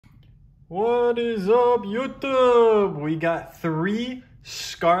What is up, YouTube? We got 3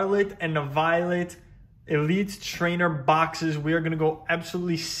 Scarlet and Violet Elite Trainer boxes. We are going to go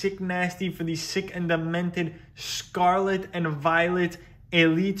absolutely sick nasty for these sick and demented Scarlet and Violet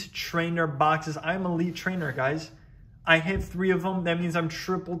Elite Trainer boxes. I'm Elite Trainer, guys. I hit 3 of them. That means I'm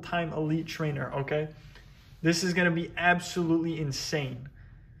triple time Elite Trainer, okay? This is going to be absolutely insane.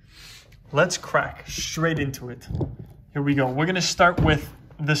 Let's crack straight into it. Here we go. We're going to start with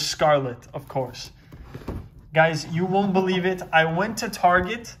the Scarlet, of course. Guys, you won't believe it. I went to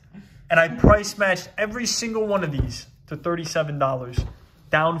Target and I price matched every single one of these to $37,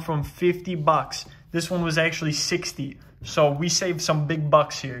 down from 50 bucks. This one was actually 60. So we saved some big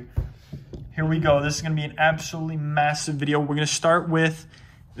bucks here. Here we go. This is going to be an absolutely massive video. We're going to start with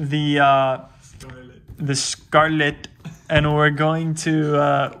the Scarlet, and we're going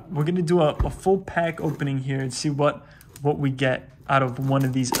to do a full pack opening here and see what we get out of one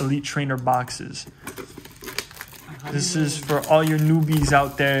of these Elite Trainer boxes. This is for all your newbies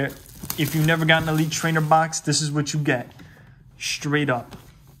out there. If you've never gotten an Elite Trainer box, this is what you get. Straight up.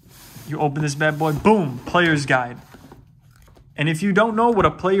 You open this bad boy, boom, player's guide. And if you don't know what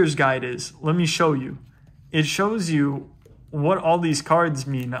a player's guide is, let me show you. It shows you what all these cards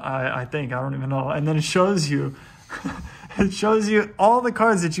mean, I think. I don't even know. And then it shows you it shows you all the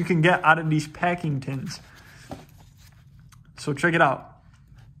cards that you can get out of these packing tins. So check it out.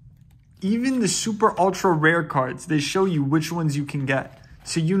 Even the super ultra rare cards, they show you which ones you can get.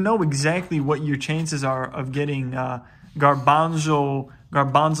 So you know exactly what your chances are of getting Garbanzo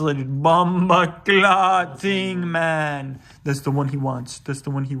Bomba Clotting Man. That's the one he wants. That's the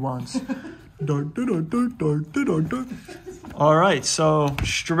one he wants. All right, so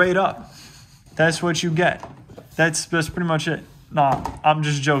straight up, that's what you get. That's pretty much it. Nah, I'm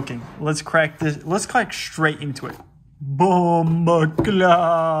just joking. Let's crack this. Let's crack straight into it. Bomba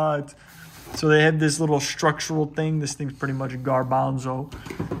Clot. So they have this little structural thing. This thing's pretty much Garbanzo.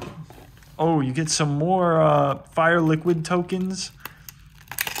 Oh, you get some more fire liquid tokens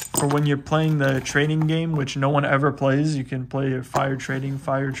for when you're playing the trading game, which no one ever plays. You can play a fire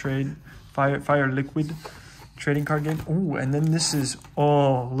liquid trading card game. Oh, and then this is,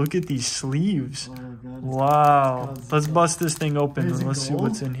 oh, look at these sleeves. Wow. Let's bust this thing open and let's see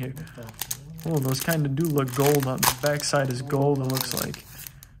what's in here. Oh, those kind of do look gold. On the backside is gold, it looks like.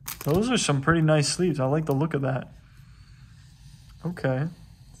 Those are some pretty nice sleeves. I like the look of that. Okay.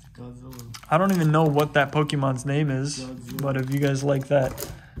 I don't even know what that Pokemon's name is, but if you guys like that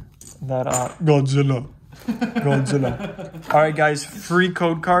Godzilla. All right, guys, free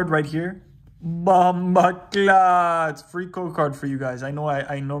code card right here. Bomba Clots. Free code card for you guys. I know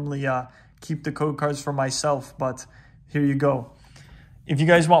I normally keep the code cards for myself, but here you go. If you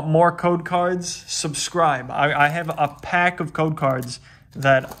guys want more code cards, subscribe. I have a pack of code cards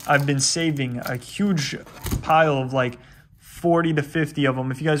that I've been saving, a huge pile of like 40 to 50 of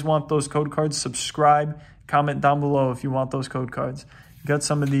them. If you guys want those code cards, subscribe. Comment down below if you want those code cards. Got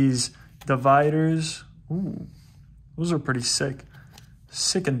some of these dividers. Ooh, those are pretty sick.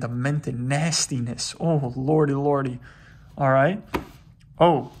 Sick and demented nastiness. Oh, lordy, lordy. All right.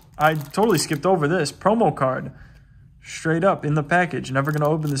 Oh, I totally skipped over this. Promo card. Straight up in the package. Never going to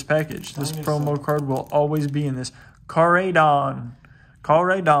open this package. This promo card will always be in this. Corredon.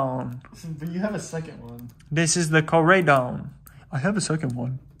 Corredon. But you have a second one. This is the Corredon. I have a second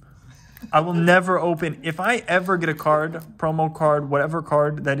one. I will never open. If I ever get a card, promo card, whatever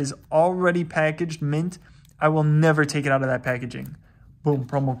card that is already packaged, mint, I will never take it out of that packaging. Boom,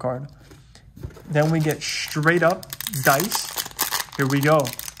 promo card. Then we get straight up dice. Here we go.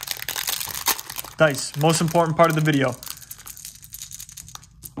 Dice, most important part of the video.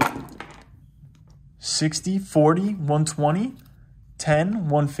 60, 40, 120, 10,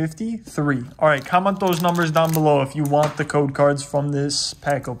 150, 3. All right, comment those numbers down below if you want the code cards from this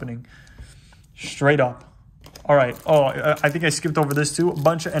pack opening. Straight up. All right. Oh, I think I skipped over this too. A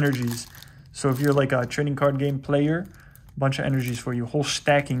bunch of energies. So if you're like a trading card game player, a bunch of energies for you. Whole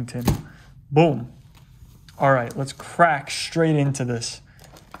stacking tin. Boom. All right, let's crack straight into this.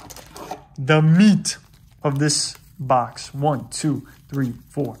 The meat of this box. 1, 2, 3,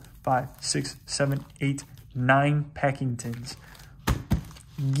 4, 5, 6, 7, 8, 9 packing tins.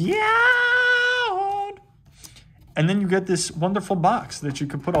 Yeah. And then you get this wonderful box that you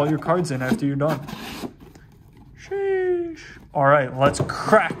can put all your cards in after you're done. Sheesh. All right, let's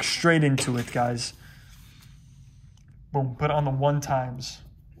crack straight into it, guys. Boom, put it on the 1 times.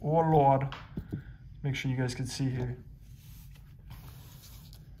 Oh, Lord. Make sure you guys can see here.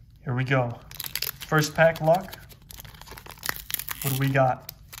 Here we go. First pack luck. What do we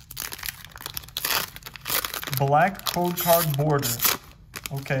got? Black code card border.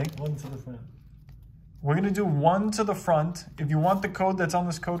 Okay. 1 to the front. We're going to do 1 to the front. If you want the code that's on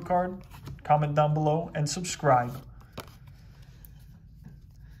this code card, comment down below and subscribe.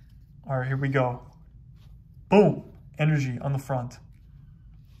 All right, here we go. Boom. Energy on the front.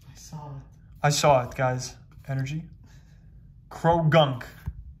 I saw it. I saw it, guys. Energy. Crow Gunk.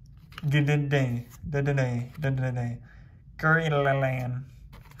 Curryland.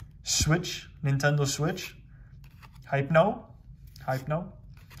 Switch. Nintendo Switch. Hypno.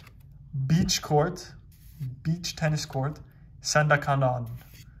 Beach Court. Beach Tennis Court. Sandakanon.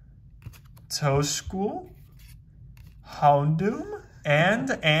 Toe School. Houndoom. And.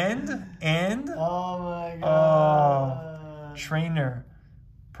 Oh my god. Trainer.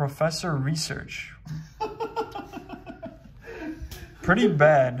 Professor Research. Pretty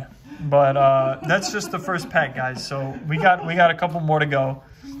bad. But that's just the first pack, guys. So we got a couple more to go.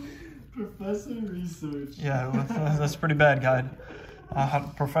 Professor Research. Yeah, that's pretty bad, guy.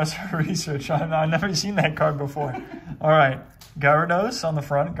 Professor Research. I've never seen that card before. All right. Gyarados on the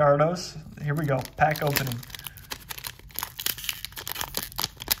front. Gyarados. Here we go. Pack opening.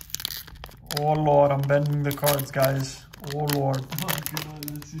 Oh, Lord. I'm bending the cards, guys. Oh, Lord. Oh, God.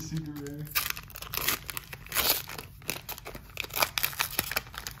 That's just super rare.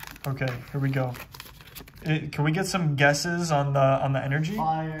 Okay, here we go. Can we get some guesses on the energy?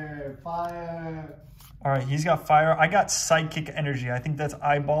 Fire. All right, he's got fire. I got psychic energy. I think that's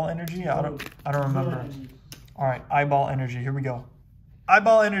eyeball energy. I don't remember. All right, eyeball energy. Here we go.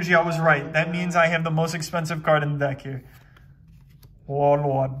 Eyeball energy. I was right. That means I have the most expensive card in the deck here. Oh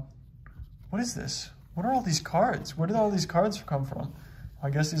Lord, what is this? What are all these cards? Where did all these cards come from? I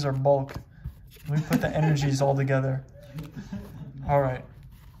guess these are bulk. Let me put the energies all together. All right.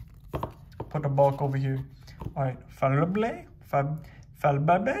 Put the bulk over here. All right. Falbabe.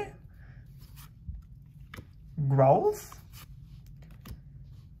 Growth.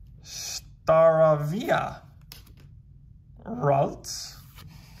 Staravia. Routes.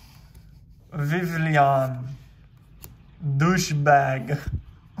 Vivlion. Douchebag.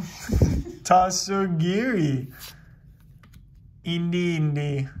 Tasugiri.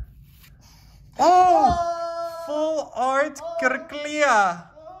 Indie. Oh! Full art Kirklia.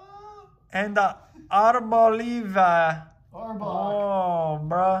 And the Arboliva. Oh,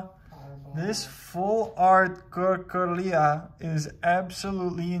 bruh. This full art Kirklia is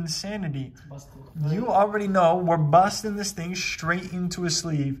absolutely insanity. You already know we're busting this thing straight into a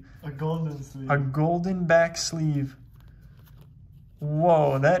sleeve. A golden sleeve. A golden back sleeve.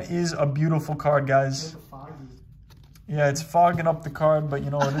 Whoa, that is a beautiful card, guys. Yeah, it's fogging up the card, but you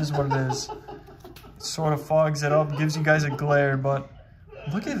know, it is what it is. It sort of fogs it up, gives you guys a glare, but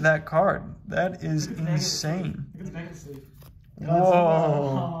look at that card. That is insane.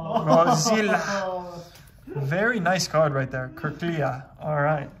 Whoa, Godzilla. Very nice card right there. Kirklia. All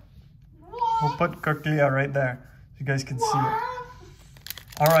right. We'll put Kirklia right there so you guys can see it.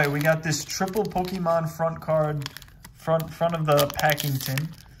 All right, we got this triple Pokemon front card, front of the packing tin.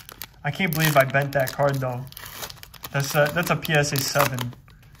 I can't believe I bent that card though. That's a PSA 7,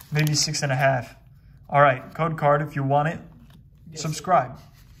 maybe 6.5. All right, code card if you want it. Subscribe.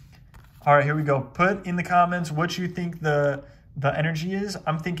 All right, here we go. Put in the comments what you think the energy is.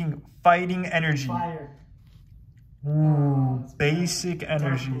 I'm thinking fighting energy. Fire. Ooh, basic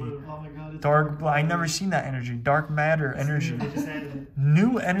energy. Oh my God, Dark blue. I never seen that energy. Dark matter energy.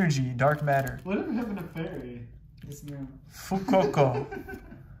 New energy. Dark matter. Whatever happened to fairy? It's new. Fukoko.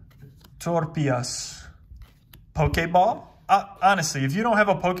 Torpias. Pokeball? Honestly, if you don't have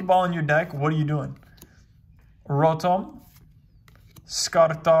a Pokeball in your deck, what are you doing? Rotom.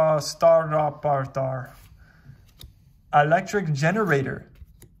 Skarta. Electric Generator.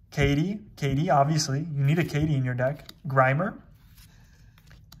 Katie, obviously. You need a Katie in your deck. Grimer.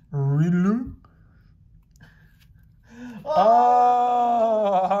 Rilu.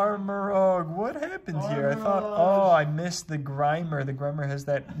 Oh, Armorog. What happened here? I thought, I missed the Grimer. The Grimer has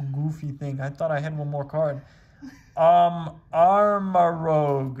that goofy thing. I thought I had one more card. Armorog.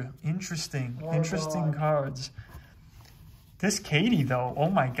 Interesting cards. This Katie, though. Oh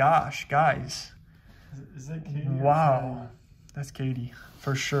my gosh, guys. Is that Katie? Wow. That's Katie,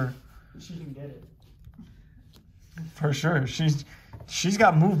 for sure. She can get it. For sure. She's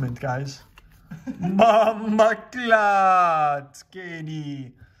got movement, guys. Mamaklat,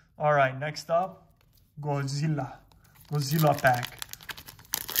 Katie. All right, next up, Godzilla. Godzilla pack.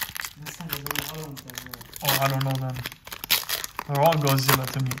 Oh, I don't know them. They're all Godzilla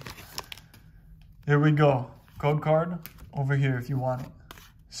to me. Here we go. Code card over here if you want it.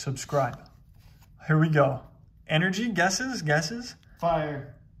 Subscribe. Here we go. Energy, guesses?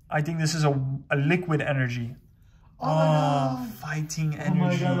 Fire. I think this is a liquid energy. Oh, fighting Oh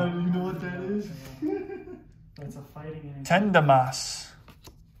my energy. god, you know what that is? That's a fighting energy. Tendamas.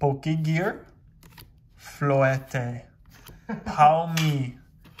 Pokegear. Floete. Palmy.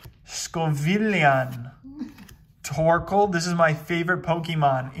 Scovillian. Torkoal. This is my favorite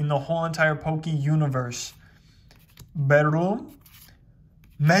Pokemon in the whole entire Poke universe. Bedroom.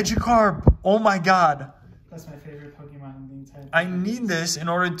 Magikarp. Oh my god. That's my favorite Pokemon in the entire I need this in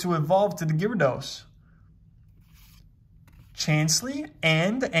order to evolve to the Gyarados. Chansley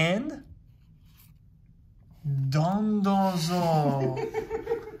and Dondozo.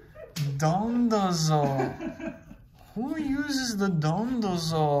 Dondozo. Who uses the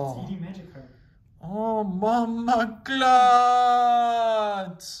Dondozo? ED Magikarp. Oh, Mama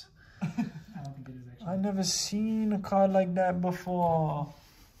Clot! I don't think it is actually. I never seen a card like that before.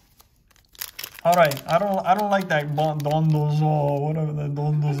 All right, I don't like that Dondozo, whatever that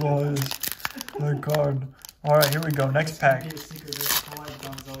Dondozo is. That card. All right, here we go. Next pack.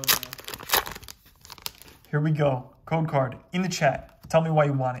 Here we go. Code card in the chat. Tell me why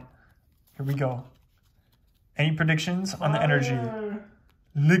you want it. Here we go. Any predictions on the energy?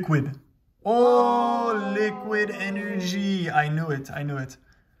 Liquid. Oh, liquid energy. I knew it. I knew it.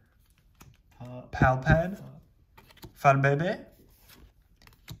 Palpad. Falbebe.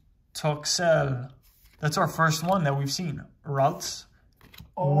 Toxel. That's our first one that we've seen. Ralts.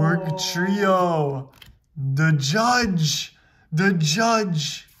 Work Trio. The Judge. The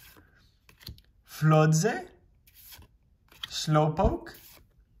Judge. Flodze. Slowpoke.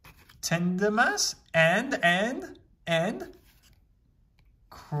 Tendamas. And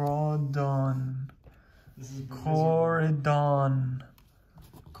Crawdon. This is Corridon.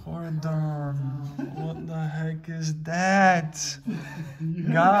 Corridon. What the heck is that?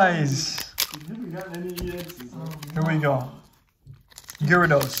 Guys. You've never gotten any EXs. Here we go.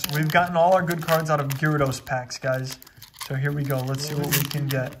 Gyarados. We've gotten all our good cards out of Gyarados packs, guys. So here we go. Let's see what we can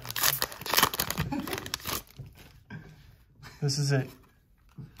get. This is it.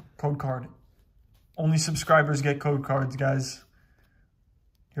 Code card. Only subscribers get code cards, guys.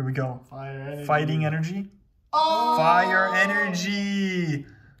 Here we go. Fire energy. Fighting energy. Oh! Fire energy.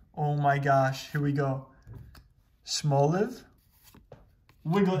 Oh my gosh. Here we go. Smoliv.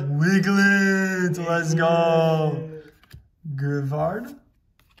 Wiglet. Wiglet. Let's go. Grivard.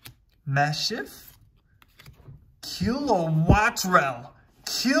 Mastiff. Kilowattrel.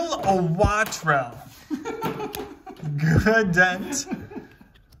 Kilowattrel. Gradent.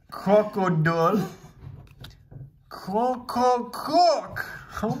 Crocodile. Crococook.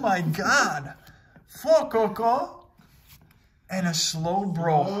 Oh my god. Fococo. And a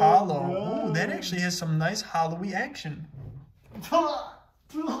Slowbro Hollow. Ooh, that actually has some nice hollowy action.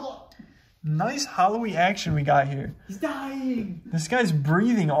 Nice hollowy action we got here. He's dying. This guy's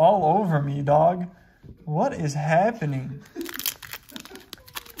breathing all over me, dog. What is happening?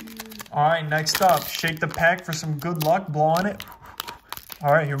 All right, next up, shake the pack for some good luck. Blow on it.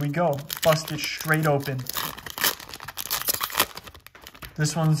 All right, here we go. Bust it straight open.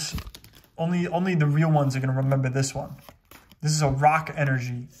 This one's only the real ones are gonna remember this one. This is a rock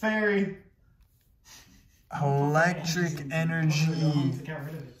energy. Fairy. Electric energy. Get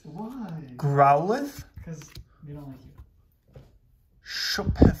rid of it. Why? Growlithe. Because we don't like you.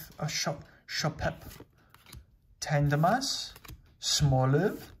 Chopep. Tendamas.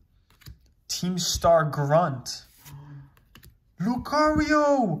 Smoliv. Team Star Grunt.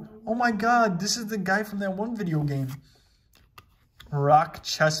 Lucario! Oh my god, this is the guy from that one video game. Rock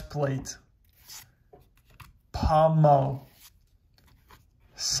Chestplate. Pomo.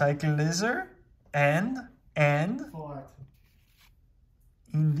 Cyclizer. And Full art.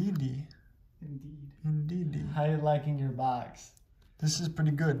 Indeedy. Indeed. How you liking your box? This is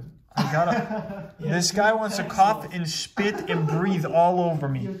pretty good. I gotta. This guy wants to cough and spit and breathe all over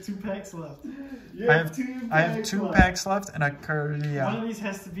You me. have 2 packs left. I have two packs left, and I currently. One of these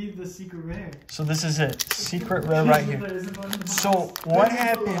has to be the secret rare. So this is it. Secret rare right here. So what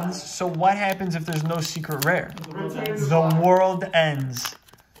happens? So what happens if there's no secret rare? The world ends.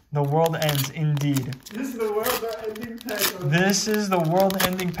 The world ends indeed. This is the world-ending pack opening. This is the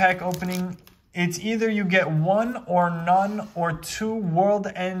world-ending pack opening. It's either you get 1 or none or 2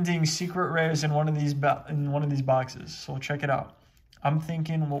 world-ending secret rares in one of these boxes. So check it out. I'm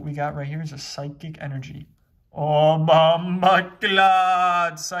thinking what we got right here is a psychic energy. Oh, Mama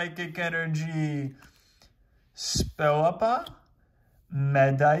Clot! Psychic energy. Spellapa.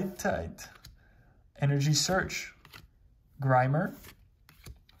 Meditite. Energy Search. Grimer.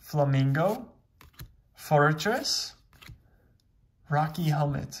 Flamingo. Fortress. Rocky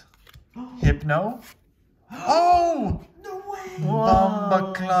Helmet. Hypno. Oh! No way!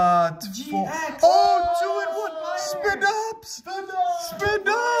 Bombaclot. GX. Oh, 2-in-1. Spin ups! Spin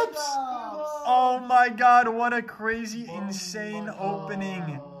ups! Oh my god, what a crazy, insane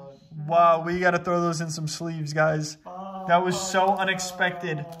opening. Wow, we gotta throw those in some sleeves, guys. That was so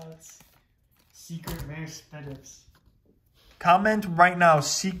unexpected. Secret rare spin-ups. Comment right now,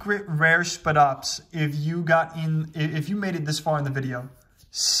 secret rare spin-ups if you made it this far in the video.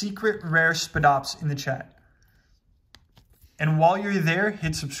 Secret rare spin-ups in the chat. And while you're there,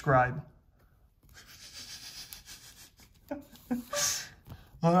 hit subscribe.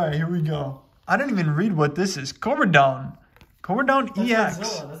 Alright, here we go. I don't even read what this is. Cobra Down EX.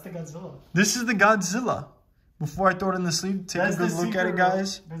 Godzilla. That's the Godzilla. This is the Godzilla. Before I throw it in the sleeve, take a good look at it,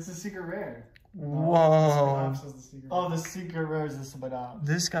 guys. That's the secret rare. Whoa. Oh, the secret rare is the spin-up.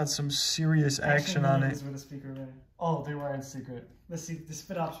 This got some serious action on it. With the secret rare. Oh, they were in secret. The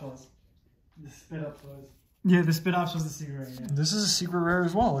spin-up was. The spin-up was. Yeah, the spin-up was the secret rare. Yeah. This is a secret rare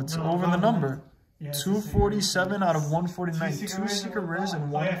as well. It's over the number. Yeah, 247 out of 149. Two secret rares in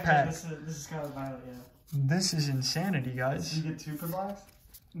one pack. This is Scarlet Violet, yeah. This is insanity, guys. Did you get 2 per box?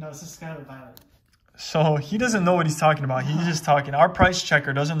 No, this is Scarlet Violet. So he doesn't know what he's talking about. He's just talking. Our price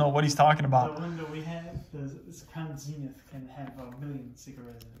checker doesn't know what he's talking about. The one that we have, this Crown Zenith can have 1,000,000 secret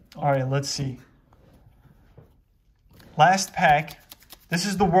rares in it. All right, let's see. Last pack. This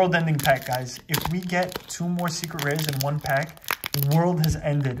is the world-ending pack, guys. If we get 2 more secret rares in one pack, the world has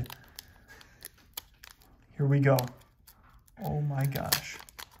ended. Here we go. Oh my gosh.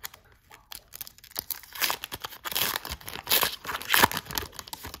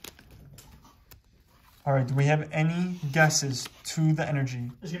 All right, do we have any guesses to the energy?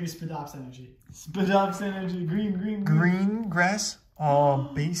 It's going to be Spidops energy. Spidops energy. Green. Green grass?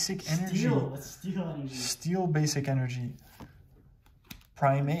 Oh, basic energy. Steel. That's steel energy. Steel basic energy.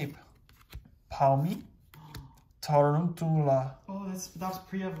 Prime Ape. Palmy. Tarantula. Oh, that's Spidops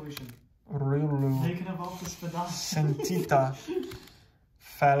pre-evolution. Riolu. They can evolve the Spidops. Sentita.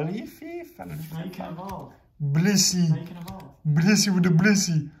 Falifi? Now you can evolve. Blissey. Now you can evolve. Blissey with the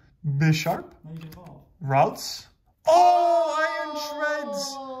Blissey. Bisharp. Now you can evolve. Routes. Oh, Iron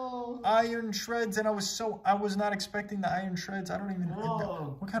Shreds. Iron Shreds, and I was not expecting the Iron Shreds. I don't even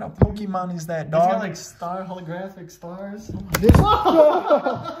know. What kind of Pokemon is that, dog? It's got like star holographic stars.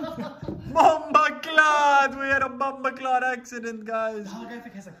 Bombaclad! We had a Bombaclad accident, guys. The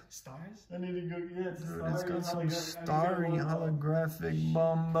holographic has like stars? I need to go, It's got some starry holographic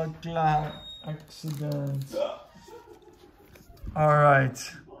Bombaclad accident.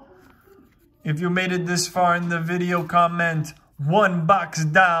 Alright. If you made it this far in the video, comment 1 box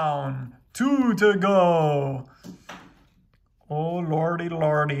down, 2 to go. Oh, lordy. I'm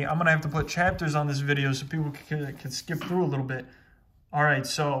going to have to put chapters on this video so people can skip through a little bit. All right,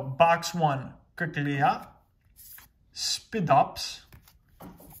 so box 1. Cochlea, Spidops,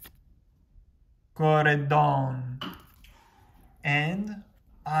 Coredon, and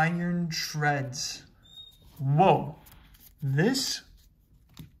Iron Shreds. Whoa. This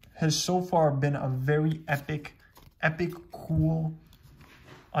has so far been a very epic, cool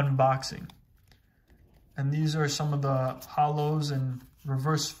unboxing. And these are some of the hollows and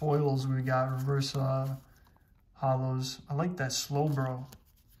reverse foils we got, reverse hollows. I like that slow, bro.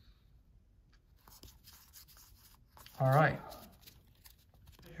 All right,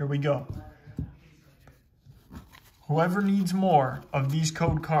 here we go. Whoever needs more of these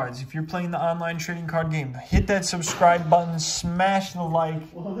code cards, if you're playing the online trading card game, hit that subscribe button, smash the like,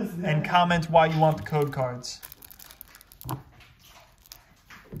 and comment why you want the code cards.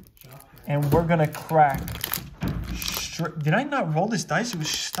 And we're gonna crack. Did I not roll this dice? It was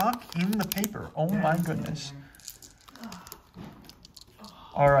stuck in the paper. Oh my goodness.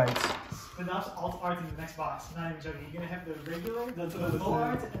 All right. But that's alt art in the next box. Not even joking. You're gonna have the regular, the full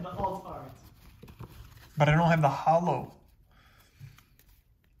art, and the alt art. But I don't have the hollow.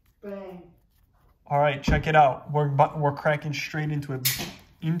 Bang. All right, check it out. We're cracking straight into it.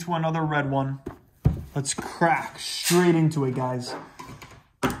 Into another red one. Let's crack straight into it, guys.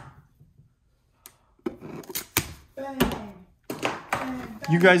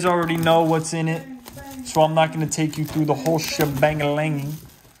 You guys already know what's in it, so I'm not going to take you through the whole shebang-a-langing.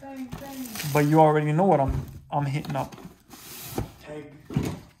 But you already know what I'm hitting up. Egg.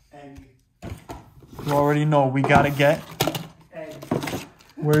 You already know we got to get. Egg.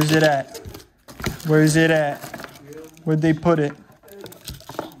 Where's it at? Where's it at? Where'd they put it?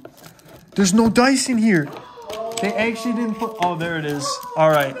 There's no dice in here. They actually didn't put... Oh, there it is. All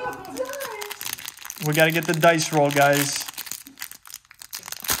right. We got to get the dice roll, guys.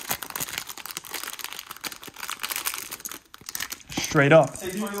 Straight up.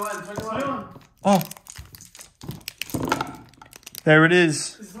 21. Oh. There it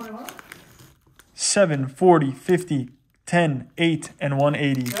is. Is it 21? 7, 40, 50, 10, 8, and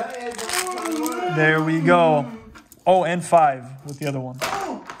 180. There we go. Oh, and 5 with the other one.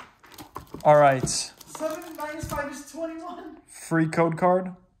 All right. 7 minus 5 is 21. Free code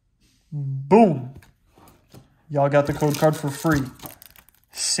card. Boom. Y'all got the code card for free.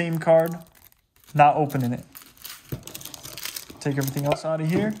 Same card. Not opening it. Take everything else out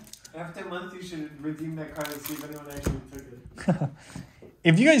of here. After a month, you should redeem that card and see if anyone actually took it.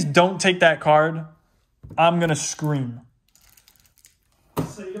 If you guys don't take that card, I'm going to scream.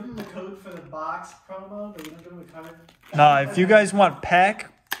 So you give them the code for the box promo, but you don't give them the card? Nah, if you guys want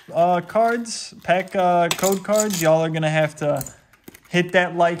pack cards, pack code cards, y'all are going to have to hit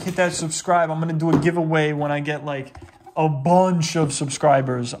that like, hit that subscribe. I'm going to do a giveaway when I get like a bunch of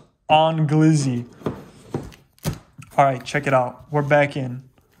subscribers on Glizzy. All right, check it out. We're back in.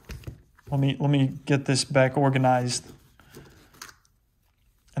 Let me get this back organized.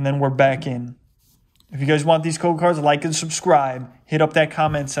 And then we're back in. If you guys want these code cards, like and subscribe. Hit up that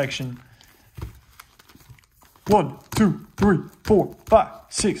comment section. 1, 2, 3, 4, 5,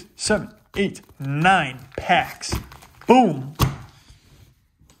 6, 7, 8, 9 packs. Boom.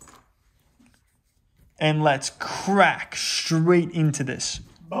 And let's crack straight into this.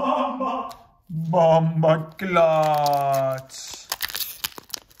 Bomba! Bomba clots.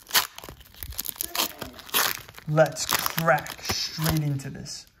 Let's crack straight into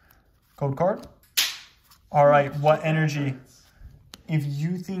this. Code card. All right, what energy? If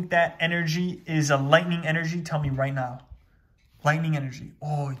you think that energy is a lightning energy, tell me right now. Lightning energy.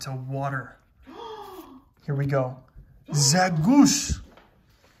 Oh, it's a water. Here we go. Zagoose.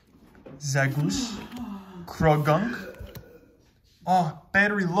 Zagoose. Krogunk. Oh,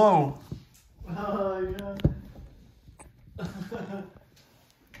 battery low. Oh, yeah.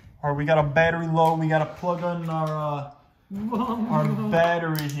 All right, we got a battery low. We got to plug in our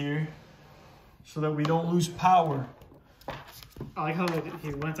battery here so that we don't lose power. I like how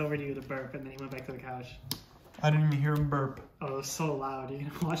he went over to you to burp and then he went back to the couch. I didn't even hear him burp. Oh, it was so loud. You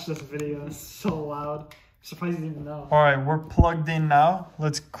can watch this video. It's so loud. I'm surprised you didn't know. All right, we're plugged in now.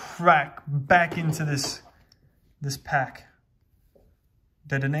 Let's crack back into this pack.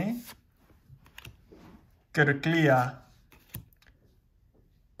 Dedene. Gerclia.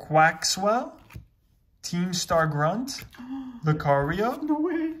 Quaxwell. Team Star Grunt. Lucario. No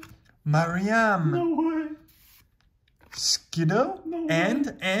way. Mariam. No way. Skiddo. No way.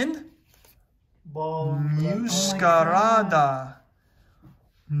 And Muscarada.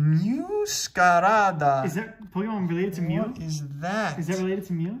 Muscarada. Is that Pokemon related to Mew? What is that? Is that related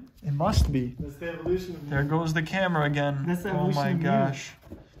to Mew? It must be. That's the evolution of Mew. There goes the camera again. That's the oh evolution my of Mew. gosh.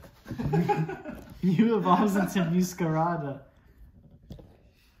 Mew evolves into Muscarada.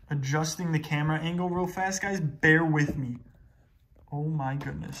 Adjusting the camera angle real fast, guys. Bear with me. Oh my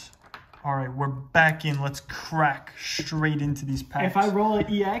goodness. All right, we're back in. Let's crack straight into these packs. If I roll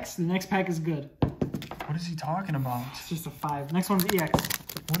an EX, the next pack is good. What is he talking about? It's just a 5. Next one's EX.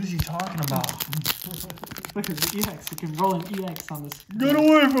 What is he talking about? Look at the EX. You can roll an EX on this. Get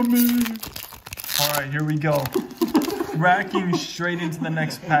away from me. All right, here we go. Cracking straight into the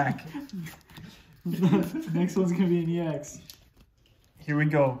next pack. Next one's going to be an EX. Here we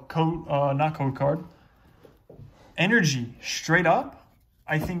go. Code, not code card. Energy, straight up.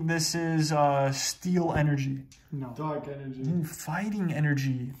 I think this is steel energy. No. Dark energy. Ooh, fighting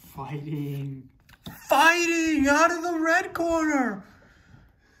energy. Fighting. Fighting out of the red corner.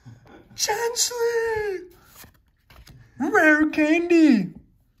 Chansley. Rare candy.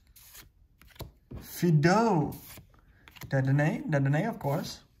 Fido. Dedene, of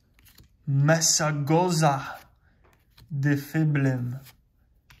course. Messagoza. Defiblim.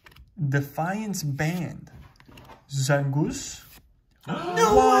 Defiance Band. Zangoose.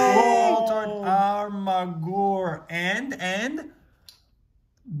 No way! Armagor. And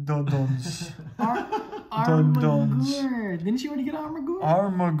Dodons. Armagor. Didn't you already get Armagor?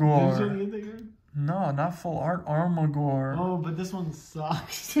 Armagor. No, not full art. Armagor. Oh, but this one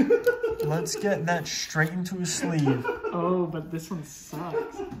sucks. Let's get that straight into his sleeve. Oh, but this one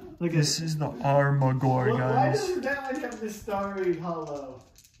sucks. Look at This is the Armagor, Why guys. doesn't that one have the starry hollow?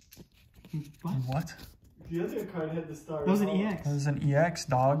 What? The other card had the starry That was an hollow. EX. That is an EX,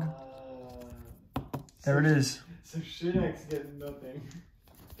 dog. There it is. So Shitx getting nothing.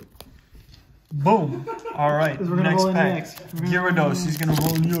 Boom. All right, Because we're gonna next roll an pack. EX. Gyarados, he's going to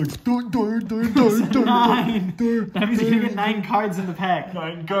roll an EX. 9. That means you're gonna get 9 cards in the pack.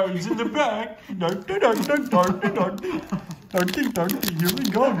 9 cards in the back. Here we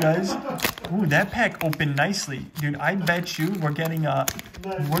go, guys. Ooh, that pack opened nicely. Dude, I bet you we're getting a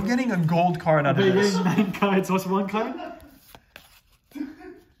gold card out of But you're this. getting 9 cards. What's one card?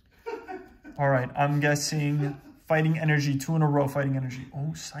 All right, I'm guessing fighting energy. 2 in a row, fighting energy.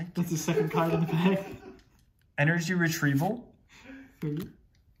 Oh, psych. That's the second card in the pack. Energy retrieval. 3.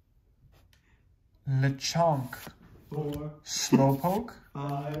 Lechonk. 4, Slowpoke.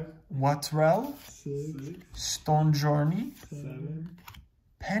 5, Watrel. 6, Stone Journey. 7,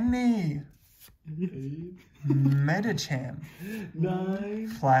 Penny. 8, Metachan. 9,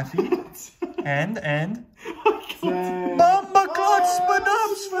 Flaffy. and 10. Bomba Clot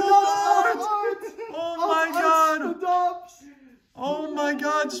Spadops for cards! Oh my god! Oh my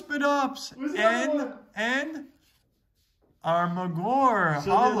god, Spadops! And Armagor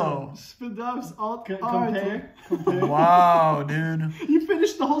Hollow. Spadops alt Compare. Wow, dude. You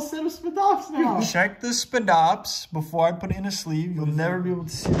finished the whole set of Spadops now. Check the Spadops before I put it in a sleeve. You'll never be able to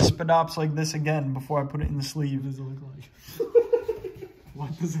see the Spadops like this again before I put it in the sleeve. What does it look like?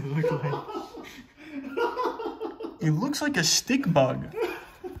 What does it look like? It looks like a stick bug.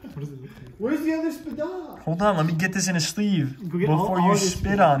 What does it look like? Where's the other Spadop? Hold on, let me get this in a sleeve Go get before all you these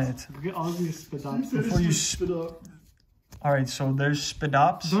spit on it. Go get all these Spadops. Before you Spadop. All right, so there's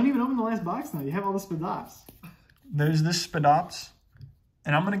Spadops. Don't even open the last box now. You have all the Spadops. There's this Spadops.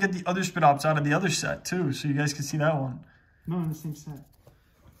 And I'm going to get the other Spadops out of the other set, too, so you guys can see that one. No, in the same set.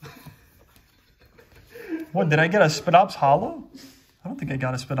 What, did I get a Spadops Hollow? I don't think I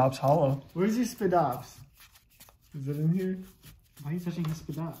got a Spadops Hollow. Where's your Spadops? Is it in here? Why are you touching his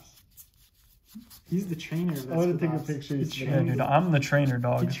Spadops? He's the trainer of that I want to take a Spadops. picture. He of Yeah, trained- dude, I'm the trainer, He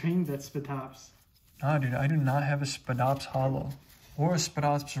dog. trained that Spadops. Nah, dude, I do not have a Spadops Hollow. Or a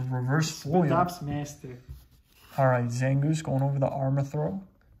Spadops Reverse Foil. Spadops master. All right, Zangoose going over the armor throw.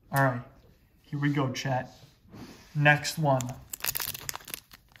 All right, here we go, chat. Next one.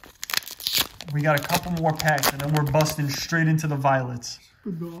 We got a couple more packs, and then we're busting straight into the violets.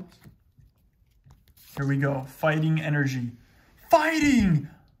 Spadops. Here we go. Fighting energy. Fighting!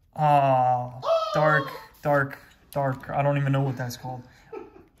 Ah, dark. I don't even know what that's called.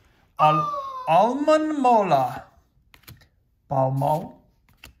 Almond Mola. Balmo.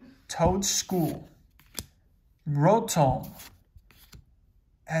 Toad School. Rotom.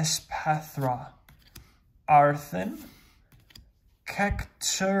 Espathra. Arthen.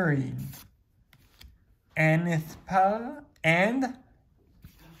 Cacturine. Anithpal. And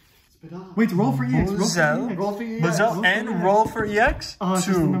Spadop. Wait, roll for EX. Buzzell. Roll for EX. Buzzell and roll for EX. Oh, it's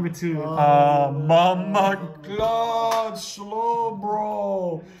just the number 2. Mama Claude, slow,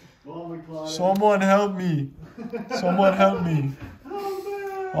 bro. Oh my God. Someone help me. Someone help me.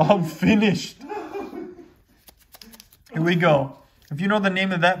 Oh, I'm finished. Here we go. If you know the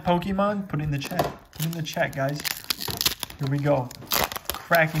name of that Pokemon, put it in the chat. Put it in the chat, guys. Here we go.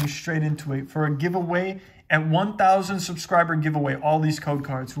 Cracking straight into it for a giveaway at 1,000 subscriber giveaway. All these code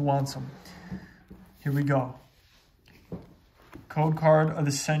cards. Who wants them? Here we go. Code card of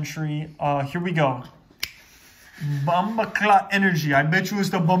the century. Here we go. Bumbaclot Energy. I bet you it's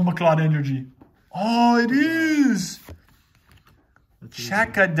the Bumbaclot Energy. Oh, it is.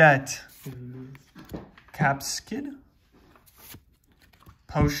 Chakadet. Capskid.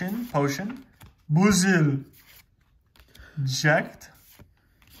 Potion. Buzzil. Ject.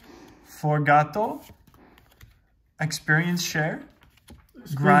 Forgato. Experience Share.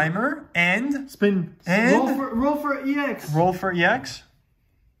 Grimer. And Spin. And? Roll for EX. roll for EX.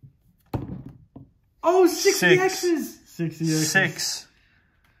 Oh, 6 Six. EXs. 6 EX. 6.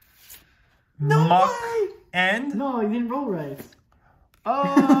 No Muck. way. And No, you didn't roll right.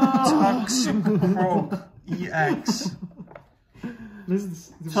 Oh. Toxicroak EX. This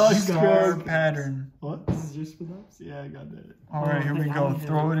is Scar pattern. What? This is your Spadops? Yeah, I got that. All right, here we I go. have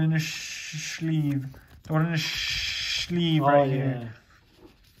Throw it. it in a sleeve. Throw it in a sleeve right here.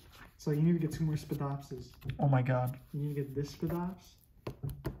 So you need to get 2 more Spadopses. Oh my god. You need to get this Spadops,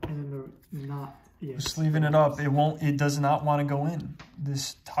 and then the not. Yeah. Sleeving it up. It does not want to go in.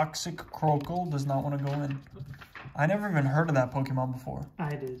 This Toxic Croakle does not want to go in. I never even heard of that Pokemon before.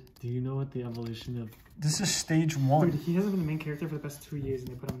 I did. Do you know what the evolution of... This is stage Dude, 1. he hasn't been the main character for the past 2 years, and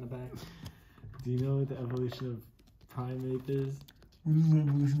they put him in the back. Do you know what the evolution of Primate is? What is the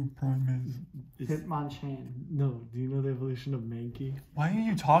evolution of Primate? It's, Hitmonchan. no, do you know the evolution of Mankey? Why are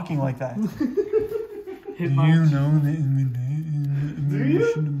you talking like that? Do you Hitmonchan. know the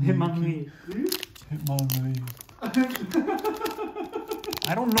evolution of Hitmonlee. Hitmonlee.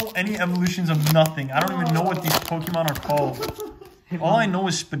 I don't know any evolutions of nothing. I don't even know what these Pokemon are called. All I know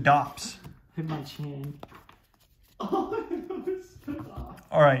is Spadops. Hitmonchan.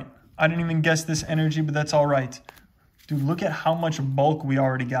 All right. I didn't even guess this energy, but that's all right. Dude, look at how much bulk we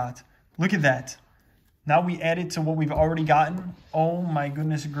already got. Look at that. Now we add it to what we've already gotten. Oh my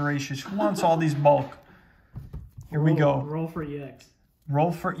goodness gracious. Who wants all these bulk? Here we go. Roll for EX.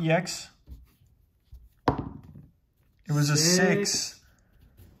 Roll for EX. It was a 6.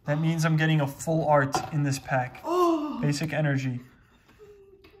 That means I'm getting a full art in this pack. Oh! Basic energy.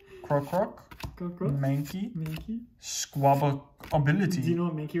 Croc. Mankey. Squabble ability. Do you know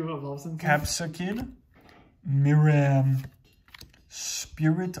what Mankey evolves into? Capsakid. Miram.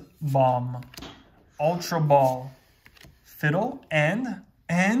 Spirit Bomb. Ultra Ball. Fiddle. And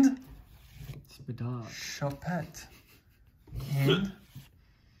Spadop. Chapette. And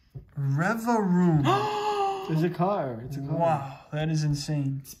Revaroom. It's a car. It's a car. Wow, that is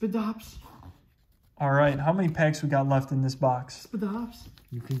insane. Spadops. All right, how many packs we got left in this box? Spadops.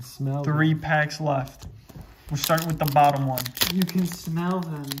 You can smell 3 packs left. We're starting with the bottom one. You can smell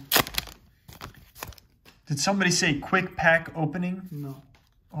them. Did somebody say quick pack opening? No.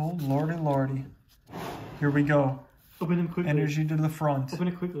 Oh, lordy. Here we go. Open them quickly. Energy to the front. Open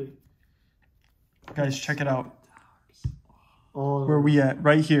it quickly. Guys, check it out. Oh, Where are we at?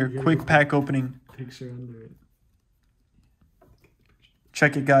 Right here. Quick pack opening. picture under it.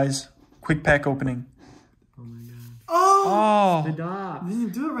 Check it, guys. Quick pack opening. Oh my god. Oh! You Spadop.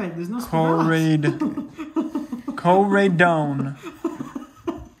 didn't do it right. There's no Spadops. Corradone.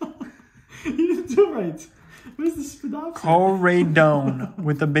 You didn't do it right. What is the Spadops? Corradone.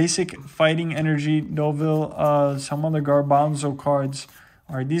 With the basic fighting energy, Deauville, some other Garbanzo cards.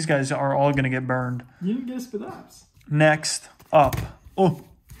 Alright, these guys are all going to get burned. You didn't get a Spadops. Next up. Oh.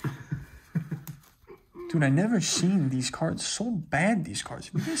 Dude, I never seen these cards so bad, these cards.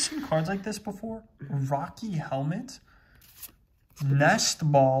 Have you guys seen cards like this before? Rocky Helmet, Nest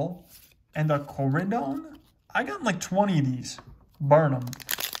Ball, and a Corridon? I got like 20 of these. Burn them.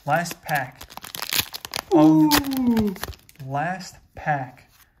 Last pack. Ooh. Last pack.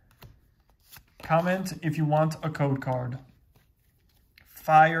 Comment if you want a code card.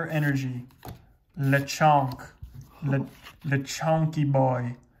 Fire Energy. Lechonk. Lechonky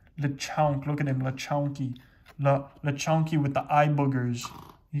boy. Lechonk. Look at him. Lechonky. Lechonky with the eye boogers.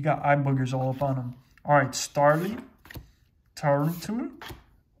 You got eye boogers all up on him. Alright. Starly. Turtle.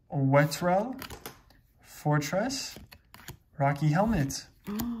 Wetrel. Fortress. Rocky Helmet.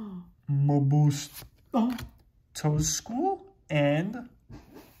 Moboost. Toad School. And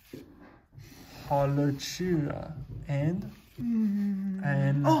Holochira. And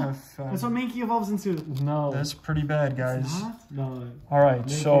That's what Mankey evolves into. No. that's pretty bad, guys. No. Alright, Mankey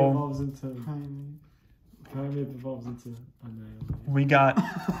so evolves into Primate evolves into Annihilate. we got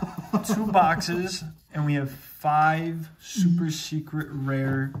 2 boxes and we have 5 super secret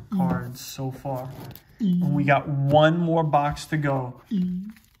rare cards so far. And we got 1 more box to go.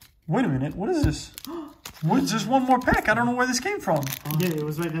 Wait a minute, what is this? What is this? 1 more pack? I don't know where this came from. Yeah, it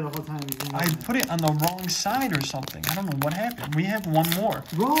was right there the whole time. I put it on the wrong side or something. I don't know what happened. We have 1 more.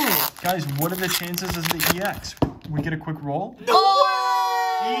 Roll. Guys, what are the chances of the EX? We get a quick roll? No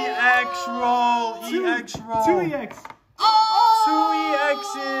way! EX roll! EX roll! 2 EX.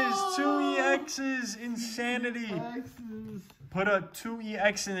 2 EXs! Insanity! Put a 2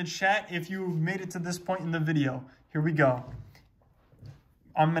 EX in the chat if you made it to this point in the video. Here we go.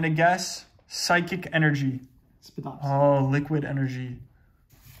 I'm gonna guess Psychic Energy. Spadops. Oh, Liquid Energy.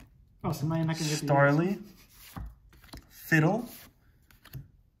 Oh, so now you're not gonna get the Starly. Fiddle.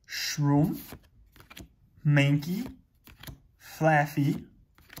 Shroom. Mankey. Flaffy.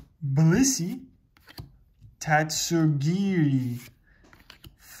 Blissey. Tatsugiri.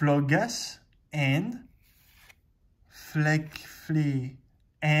 Flogus. And Fleckflea.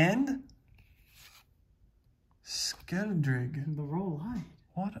 And Skeldrig. The roll lied.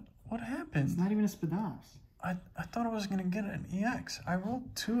 What happened? It's not even a Spadops. I thought I was going to get an EX. I rolled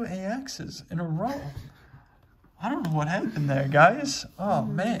 2 AXs in a row. I don't know what happened there, guys. Oh,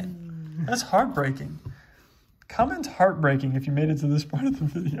 man. That's heartbreaking. Comment heartbreaking if you made it to this part of the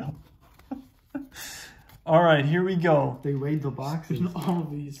video. All right, here we go. They weighed the boxes. In all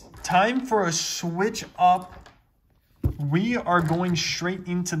of these. Time for a switch up. We are going straight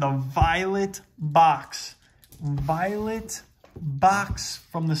into the Violet box. Violet box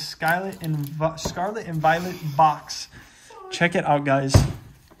from the Scarlet and Violet box. Check it out, guys.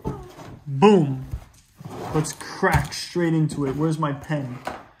 Boom. Let's crack straight into it. Where's my pen?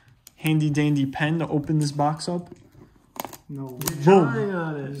 Handy dandy pen to open this box up. No way. Boom.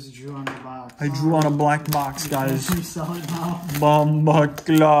 I just drew on the box. I drew on a black box, guys. Can you sell it now?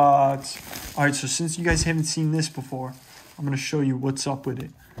 Bombaclat. Alright, so since you guys haven't seen this before, I'm going to show you what's up with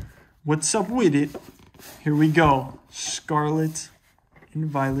it. What's up with it? Here we go. Scarlet and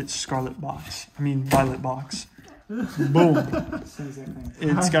Violet Scarlet box. I mean, Violet box. Boom.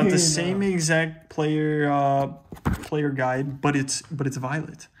 It's got the same exact player guide, but it's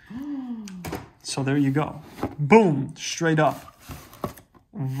Violet. So there you go. Boom. Straight up.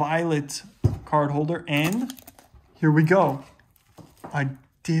 Violet card holder. And Here we go. A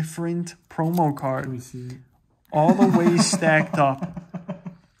different promo card. Let me see. All the way stacked up.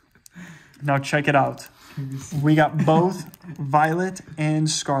 Now check it out. We got both Violet and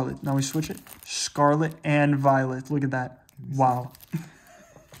Scarlet. Now we switch it. Scarlet and Violet. Look at that. Wow.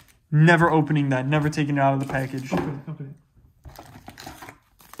 Never opening that. Never taking it out of the package. Okay.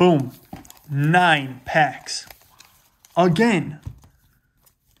 Boom. 9 packs. Again.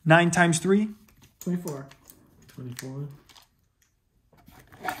 9 times 3. 24. 24.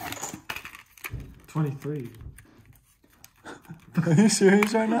 23. Are you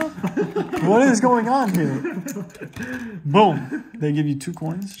serious right now? What is going on here? Boom. They give you 2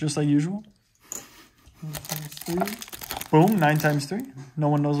 coins, just like usual. 9 times 3. Boom. 9 times 3. No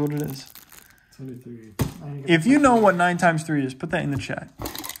one knows what it is. 23. If you know what 9 times 3 is, put that in the chat.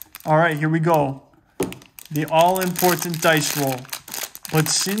 All right, here we go. The all-important dice roll. But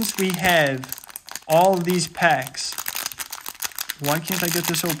since we have all of these packs, why can't I get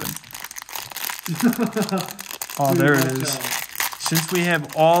this open? Oh, there it is. Since we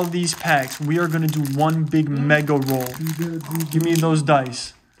have all these packs, we are going to do one big mega roll. Give me those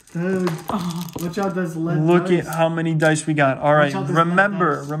dice. Watch out, there's lead Look dice. at how many dice we got. All right, out,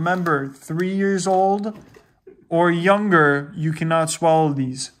 there's remember, 3 years old or younger, you cannot swallow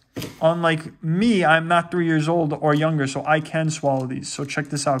these. Unlike me, I'm not 3 years old or younger, so I can swallow these. So check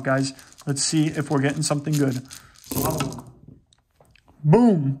this out, guys. Let's see if we're getting something good.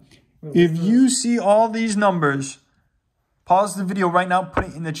 Boom. If you see all these numbers, pause the video right now, put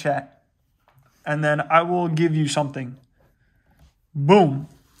it in the chat. And then I will give you something. Boom.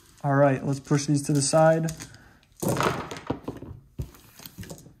 All right, let's push these to the side.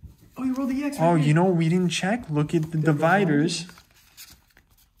 Oh, you rolled the X. Oh, you know what we didn't check? Look at the dividers.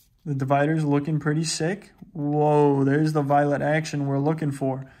 The divider's looking pretty sick. Whoa, there's the Violet action we're looking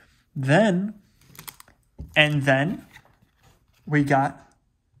for. Then we got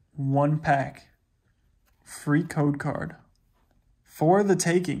 1 pack. Free code card. For the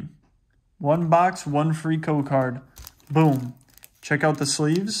taking. 1 box, 1 free code card. Boom. Check out the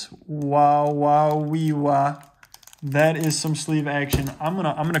sleeves. Wow, wow, wee, wah. That is some sleeve action. I'm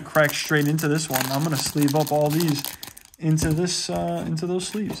gonna crack straight into this one. I'm gonna sleeve up all these into those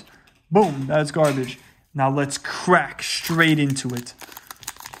sleeves. Boom, that's garbage. Now let's crack straight into it.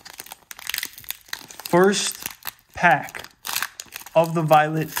 First pack of the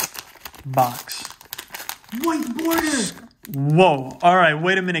Violet box. White border. Whoa. All right,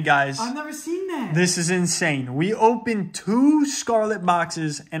 wait a minute, guys. I've never seen that. This is insane. We opened 2 Scarlet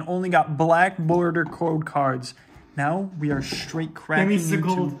boxes and only got black border code cards. Now we are straight cracking That means it's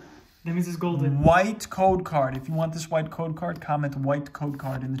into gold. That means it's golden. white code card. If you want this white code card, comment white code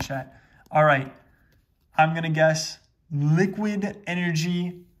card in the chat. All right. I'm going to guess liquid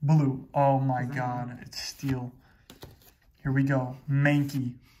energy blue. Oh my God. It's steel. Here we go.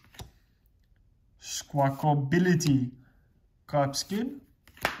 Mankey. Squawkability. Copskin.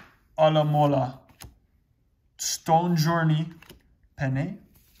 Alamola. Stone Journey. Penne.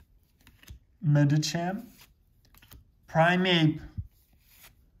 Medicham. Primeape.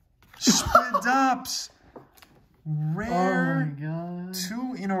 Spidops. Rare. Oh my God.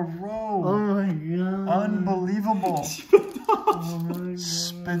 2 in a row. Oh my God. Unbelievable. Oh my God.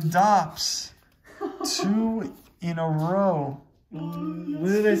 Spidops. 2 in a row. When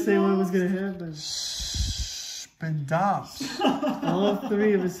did I say what was gonna happen? Spidops. All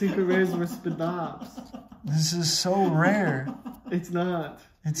 3 of the secret rares were Spidops. This is so rare. It's not.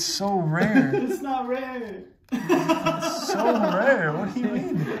 It's so rare. It's not rare. It's so rare. What do you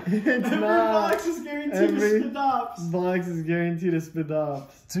mean? It's Every not. box is guaranteed Every to Spidops. box is guaranteed a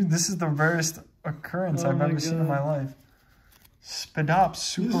Spidops. Dude, this is the rarest occurrence Oh I've my ever seen in my God. life. Spidops,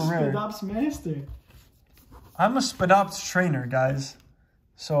 super This is rare. Spidops master. I'm a Spidops trainer, guys.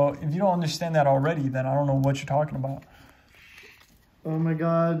 So if you don't understand that already, then I don't know what you're talking about. Oh my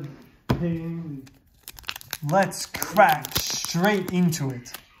God. Pain. Let's crack straight into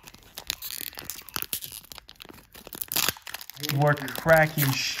it. We're cracking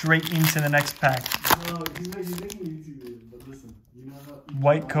straight into the next pack. No, you make me YouTuber, but listen, you know how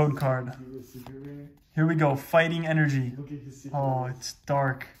White code card. do a secret rare? Here we go. Fighting energy. Look at his secret Oh, rares. it's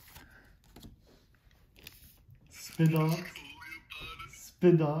dark. Spidops.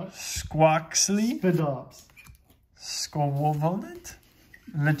 Spidops. Squawksley. Spidops. Squovolet.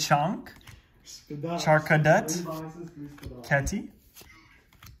 Lechonk. Spidops. Charcadet. 3 boxes, 3 Spidops. Ketty.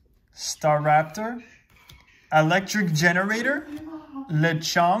 Staraptor. Electric Generator.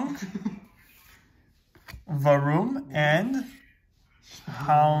 Lechonk. Varoom. And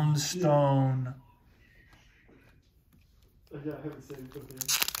Houndstone. I have the same cookie.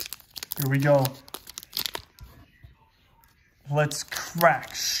 Here we go. Let's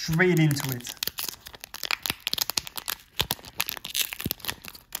crack straight into it.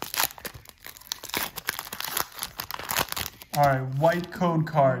 All right, white code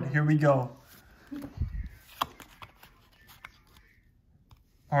card. Here we go.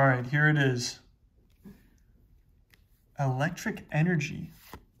 All right, here it is. Electric energy.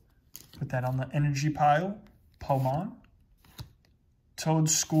 Put that on the energy pile. Pomon. Toad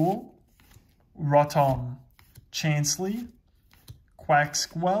School. Rotom. Chansley.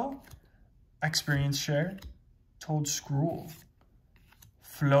 Quacksquell. Experience Share. Toad Scroll.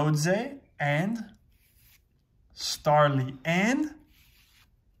 Floodze. And Starly. And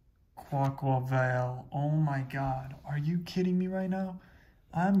Quaquaval. Oh my god. Are you kidding me right now?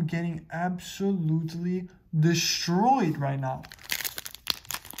 I'm getting absolutely destroyed right now.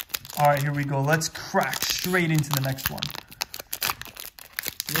 All right, here we go. Let's crack straight into the next one.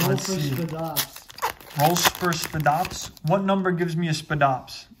 Let's see. Rolls for Spadops. What number gives me a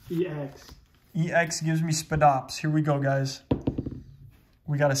Spadops? EX. EX gives me Spadops. Here we go, guys.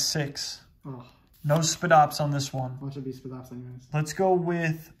 We got a 6. Oh, No Spadops on this one. what should be Spadops anyways? Let's go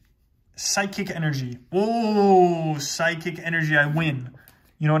with Psychic Energy. Oh, Psychic Energy. I win.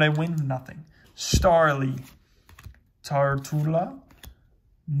 You know what I win? Nothing. Starly. Tartula.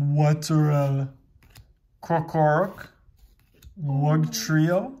 Waterel. Krokorok.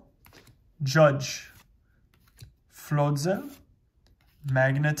 Wugtrio. Judge. Floodzel.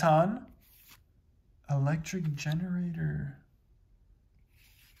 Magneton. Electric Generator.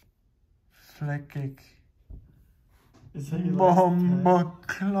 Fleckig. Is that your last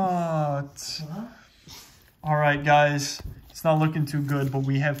Bombaclot. All right, guys. It's not looking too good, but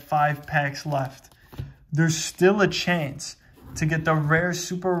we have 5 packs left. There's still a chance to get the rare,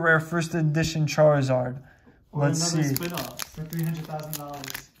 super rare first edition Charizard. Let's see. Spin-off for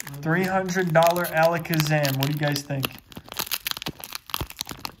 $300,000. $300 Alakazam. What do you guys think?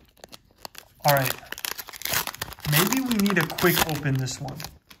 All right. Maybe we need to quick open this one.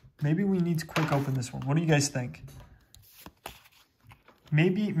 Maybe we need to quick open this one. What do you guys think?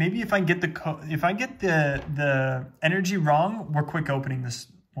 Maybe if I get the energy wrong, we're quick opening this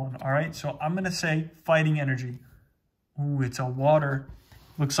one. All right. So I'm gonna say Fighting Energy. Ooh, it's a water.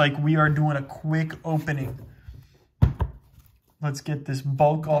 Looks like we are doing a quick opening. Let's get this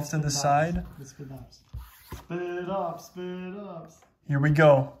bulk off to the side. Spit ups. Here we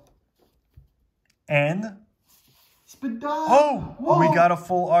go. And Spadops. oh, Whoa. we got a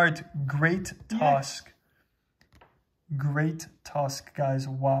full art. Great Tusk. Great Tusk, guys.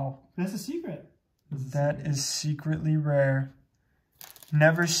 Wow. That's a secret. That is secretly rare.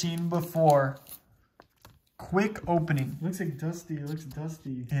 Never seen before. Quick opening. Looks like dusty. It looks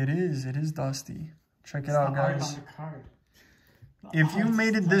dusty. It is dusty. Check it It's out, the art guys. on the card. If you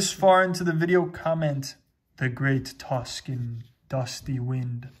made it this far into the video, comment the Great Tusk in Dusty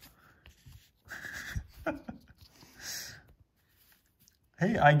Wind.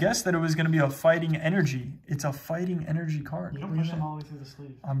 Hey, I guessed that it was going to be a Fighting Energy. It's a Fighting Energy card. You don't push them all the way through the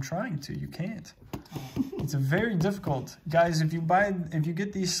sleeve. I'm trying to. You can't. It's very difficult, guys. If you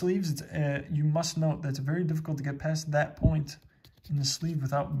get these sleeves, you must note that it's very difficult to get past that point in the sleeve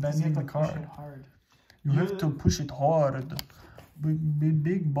without bending the card. Hard. You have to push it hard.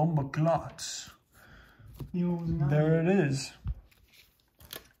 Big bomba clots. There it is.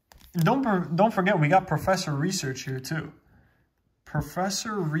 Don't forget, we got Professor Research here too.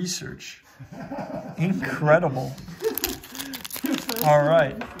 Professor Research. Incredible. All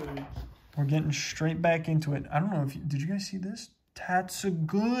right. We're getting straight back into it. I don't know if did you guys see this? That's a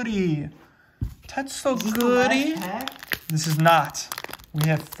goodie. That's a goodie. This is not. We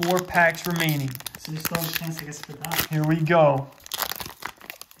have 4 packs remaining. So you still have a chance to get Spadops. Here we go.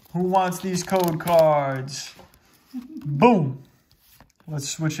 Who wants these code cards? Boom. Let's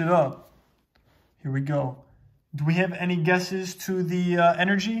switch it up. Here we go. Do we have any guesses to the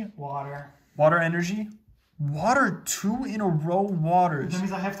energy? Water. Water energy? Water 2 in a row waters. That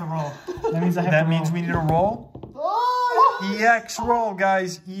means I have to roll. That means we need a roll? Oh, EX roll,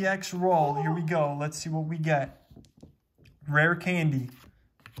 guys. EX roll. Here we go. Let's see what we get. Rare candy.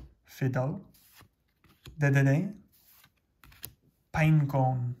 Fiddle. Dedede.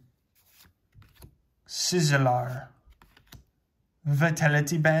 Pinecone. Sizzler.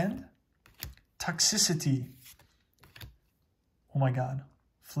 Vitality Band. Toxicity. Oh my god.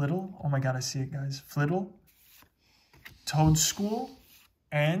 Flittle. Oh my god, I see it, guys. Flittle. Toad School.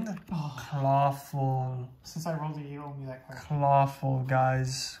 And Clawful. Since I rolled it, you owe me that card. Clawful,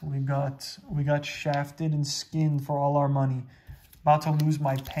 guys. We got shafted and skinned for all our money. About to lose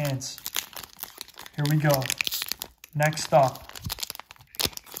my pants. Here we go. Next up.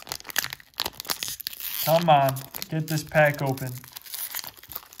 Come on. get this pack open.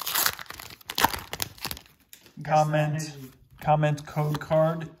 Comment code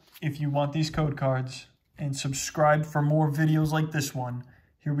card if you want these code cards. And subscribe for more videos like this one.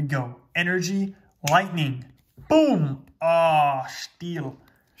 Here we go. Energy, lightning. Boom! Ah, steel.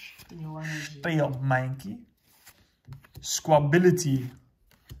 Steel, manky. Squability.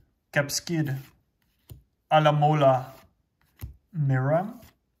 Capskid. Alamola. Miram.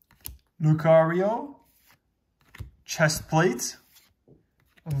 Lucario. Chestplate.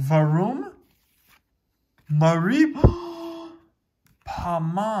 Varum. Mareep.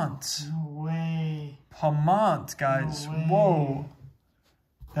 Pamant. No way. Pamant, guys. No way. Whoa.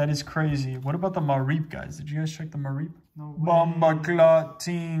 That is crazy. What about the Mareep, guys? Did you guys check the Mareep? No way. Bomba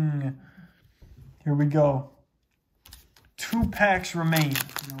clotting. Here we go. 2 packs remain.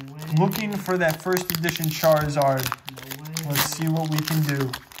 No way. Looking for that first edition Charizard. No way. Let's see what we can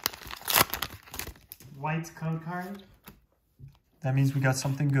do. White code card. That means we got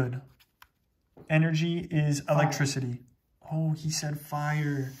something good. Energy is Fire. electricity. Oh, he said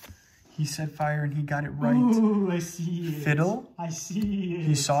fire. He said fire and he got it right. Ooh, I see it. Fiddle. I see it.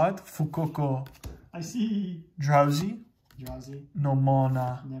 He saw it. Fukoko. I see. Drowsy. Drowsy.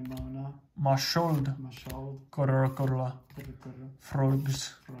 Nomona. Nemona. Mashold. Mashold. Korokorola. Kurukuru.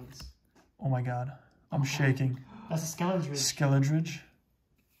 Frogs. Frogs. Oh my god. I'm shaking. That's a Skeledridge. Skeledridge.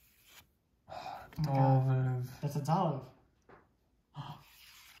 Oh my god. That's a Dolph.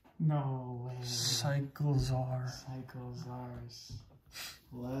 No way. Cyclezar. Cyclezars.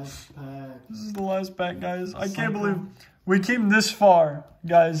 Last pack. This is the last pack, guys. I can't believe we came this far,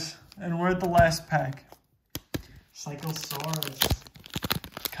 guys, and we're at the last pack. Cyclosaurus.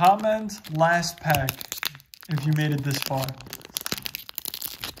 Comment last pack if you made it this far.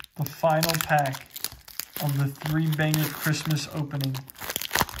 The final pack of the 3-banger Christmas opening.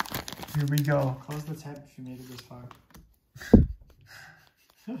 Here we go. Close the tab if you made it this far.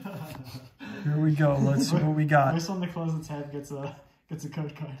 Here we go. Let's see what we got. First one to close the tab gets a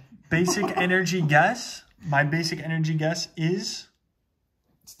code card. Basic energy guess. My basic energy guess is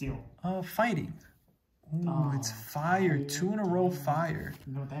Steel. fighting. Ooh, it's fire. 2 in a row fire.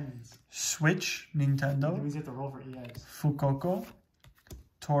 You know what that means? Switch, That Nintendo. means you have to roll for EX. Fukoko.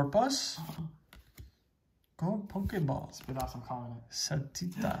 Torpus. Go Pokeball. Spit ops, I'm calling it.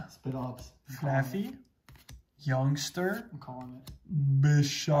 Satita. Spit ops. I'm calling it. Flaffy. Youngster. I'm calling it.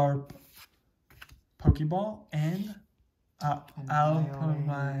 Bisharp. Pokeball. And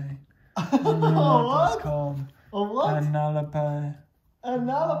Alpamai. I don't know what that's called. A what? Analapai.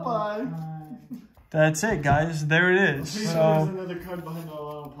 Analapai. That's it, guys. There it is. There's So, another card behind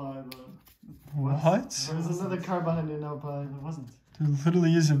Analapai, but... what? There's another card behind Analapai. There wasn't. There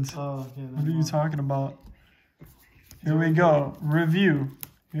literally isn't. Oh, okay. What are you talking about? Here we go. Review.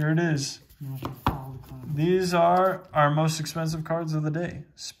 Here it is. These are our most expensive cards of the day.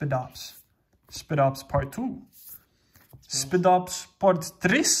 Spidops. Spidops Part 2. Spidops Part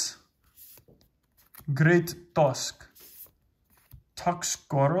 3. Great Tusk.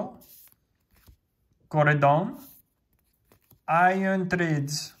 Tuxcoral. Corridon. Iron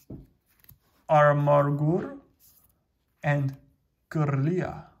Trades. Armorgur. And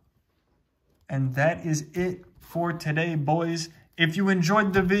Curlia. And that is it for today, boys. If you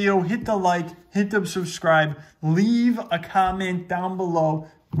enjoyed the video, hit the like, hit the subscribe, leave a comment down below.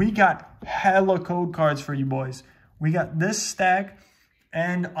 We got hella code cards for you boys. We got this stack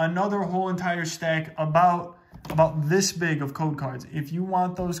and another whole entire stack about this big of code cards. If you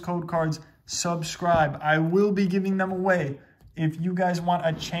want those code cards, subscribe. I will be giving them away. If you guys want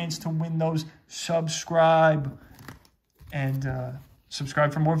a chance to win those, subscribe. And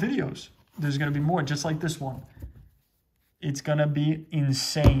subscribe for more videos. There's going to be more just like this one. It's going to be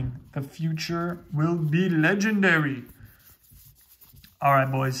insane. The future will be legendary. All right,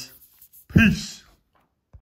 boys. Peace.